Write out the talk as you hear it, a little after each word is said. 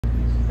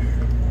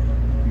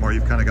Amar,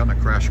 you've kind of gotten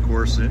a crash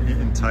course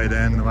in tight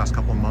end the last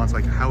couple of months.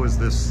 Like, how has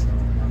this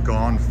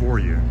gone for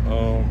you?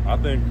 I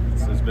think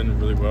it's been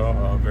really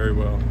well, very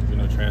well. You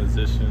know,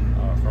 transition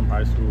from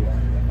high school.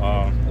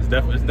 It's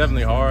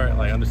definitely hard.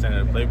 Like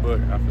understanding the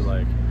playbook. I feel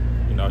like,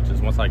 you know,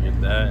 just once I get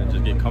that and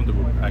just get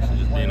comfortable actually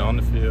just being on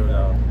the field,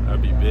 that'll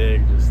be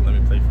big. Just let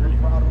me play free.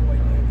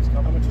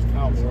 How much has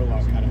Kyle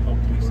Warlock kind of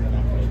helped you set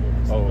that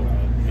playbook? Oh,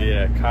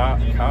 yeah,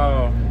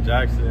 Kyle,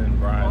 Jackson,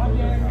 Brian, those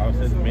are, I would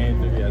say, the main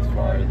three as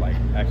far as like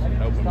actually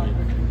helping me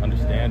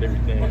understand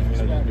everything. You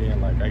know, just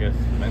being like, I guess,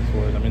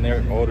 mentors. I mean,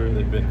 they're older.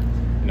 They've been,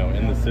 you know,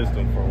 in the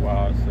system for a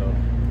while, so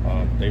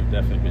they've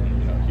definitely been,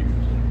 you know, huge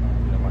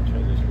in, you know, my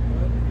transition.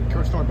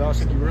 Coach Norvell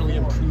said you really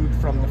improved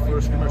from the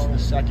first scrimmage to the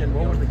second.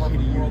 What was the key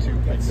to you to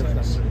make those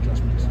necessary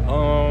adjustments?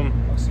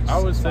 I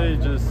would say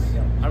just,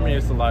 I mean,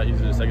 it's a lot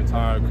easier the second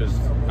time because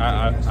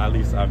at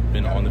least I've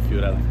been on the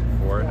field at least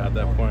before at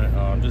that point.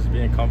 Just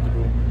being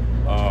comfortable.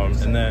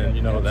 And then,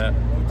 you know, that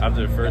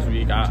after the first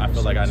week, I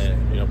feel like I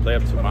didn't, you know, play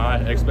up to my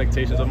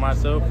expectations of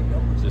myself.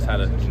 Just had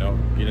to, you know,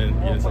 get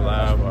into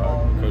lab,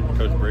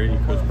 Coach Brady,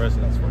 Coach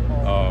Preston,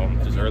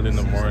 just early in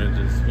the morning,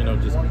 just, you know,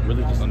 just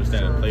really just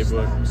understanding the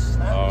playbook,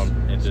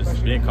 and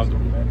just being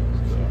comfortable.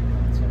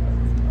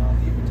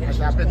 So. Has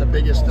that been the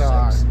biggest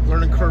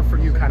learning curve for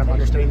you, kind of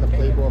understanding the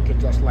playbook and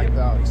just like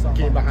the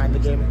game behind the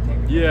game?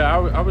 Yeah,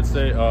 I would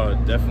say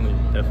definitely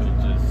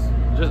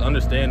just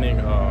understanding,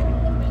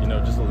 you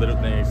know, just the little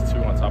things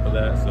too on top of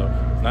that. So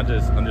not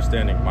just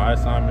understanding my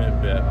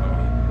assignment, but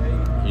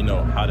you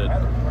know, how to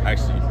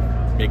actually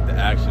make the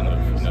action of,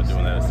 you know,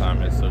 doing that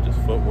assignment. So just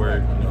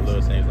footwork, you know,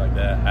 little things like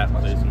that, hat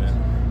placement,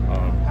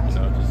 you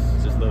know,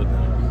 just little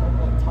things.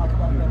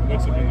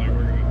 What's it been like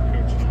working with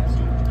Coach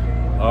Thompson?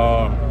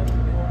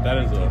 That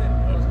is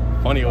a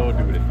funny old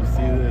dude. If you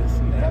see this,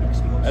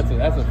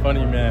 that's a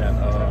funny man.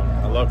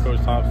 I love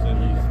Coach Thompson.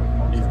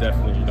 He's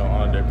definitely, you know,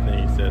 honored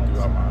everything he said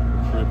throughout my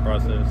recruiting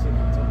process.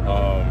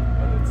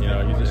 You know,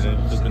 he's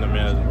just been a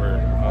man of his word.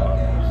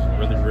 He's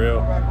really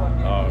real.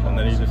 And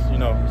then he's just, you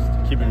know,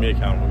 just keeping me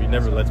accountable. He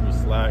never lets me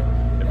slack.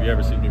 If you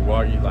ever see me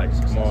walk, he's like,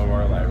 come on,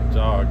 Mark, like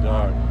jog.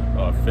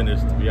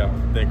 Finished. We have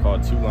a thing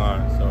called 2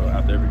 lines. So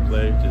after every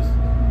play, just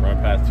run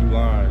past 2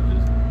 lines,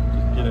 just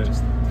get in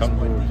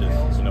comfortable,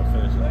 just, you know,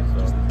 finish it.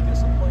 So.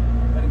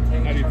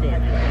 How do you feel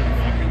like your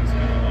blocking is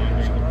coming along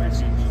during the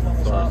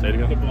preseason? Sorry, say it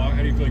again.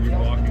 How do you feel like your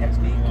blocking is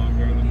coming along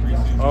during the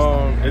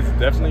preseason? It's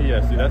definitely,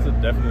 yeah. See, that's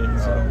definitely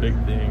a big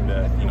thing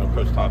that, you know,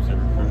 Coach Thompson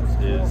recruits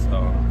is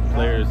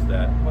players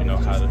that, you know,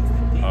 how to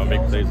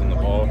make plays on the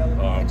ball.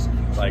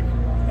 Like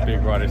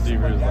big wide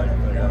receivers, like I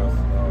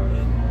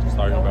was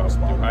talking about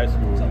through high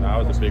school. You know, I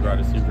was a big wide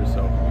receiver,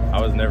 so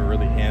I was never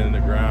really hand in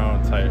the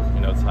ground type,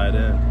 you know, tight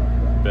end.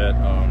 But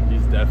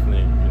he's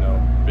definitely, you know,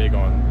 big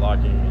on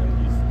blocking,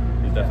 and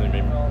he's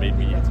definitely made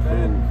me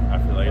improve. I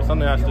feel like it's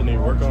something I still need to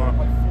work on.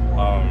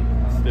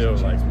 Still,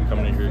 like,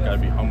 coming in here, gotta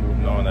be humble,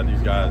 knowing that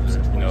these guys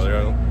are, you know,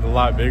 they're a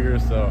lot bigger.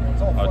 So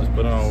I'll just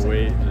put on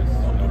weight, just,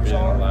 you know, be in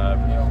the lab,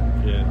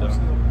 get it done.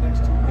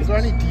 Is there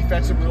any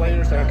defensive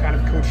players that are kind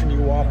of coaching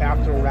you up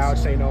after a route,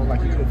 saying, "Oh,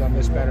 like you could have done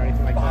this better,"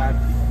 anything like that?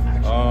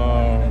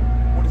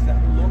 What does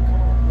that look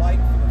like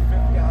for the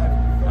 5th guy?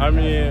 I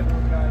mean,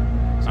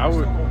 I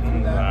would.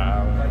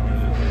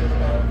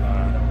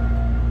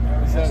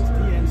 Is that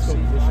DN so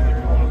position if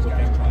you want to look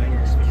at playing,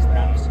 or is he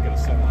now going to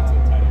settle into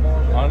the tight end?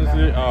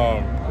 Honestly,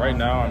 right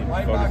now I'm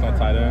focused on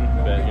tight end,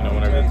 but, you know,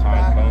 whenever the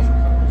time comes,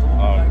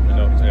 you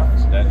know, if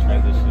that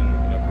transition,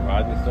 you know,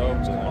 provides itself,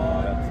 then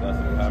that's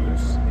what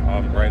happens.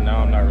 Right now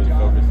I'm not really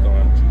focused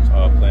on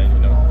playing, you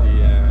know,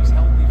 DN.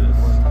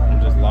 I'm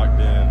just locked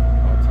in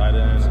on tight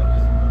end and just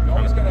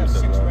trying to produce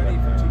as well.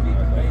 Ready for 2 deep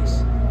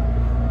base.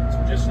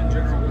 So just in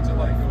general, what's it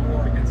like going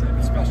up against it,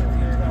 especially for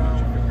these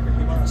guys?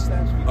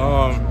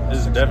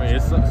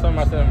 It's something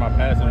I said in my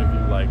past interview,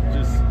 like,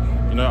 just,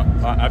 you know,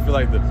 I feel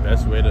like the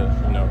best way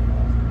to, you know,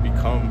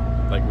 become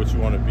like what you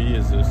want to be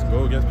is just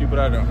go against people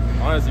that are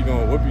honestly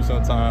going to whoop you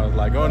sometimes.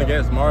 Like going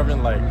against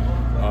Marvin, like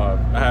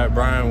I had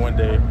Brian one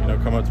day, you know,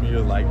 come up to me, he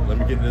was like, let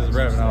me get this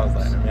rep, and I was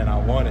like, man, I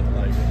want it.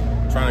 Like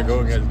trying to go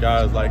against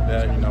guys like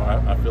that, you know,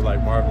 I feel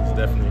like Marvin's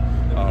definitely,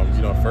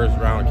 you know, 1st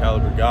round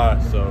caliber guy.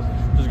 So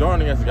just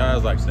going against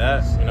guys like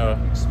that, you know,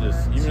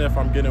 just even if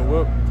I'm getting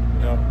whooped,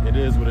 you know, it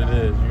is what it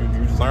is.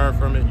 You just learn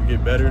from it, you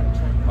get better.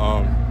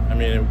 I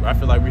mean, I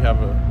feel like we have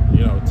a,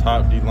 you know,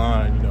 top D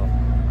line, you know,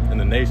 in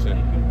the nation,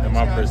 in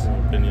my personal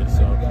opinion.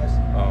 So,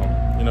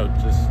 you know,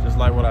 just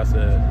like what I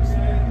said, just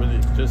really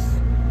just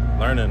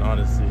learning,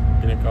 honestly,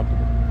 getting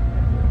comfortable.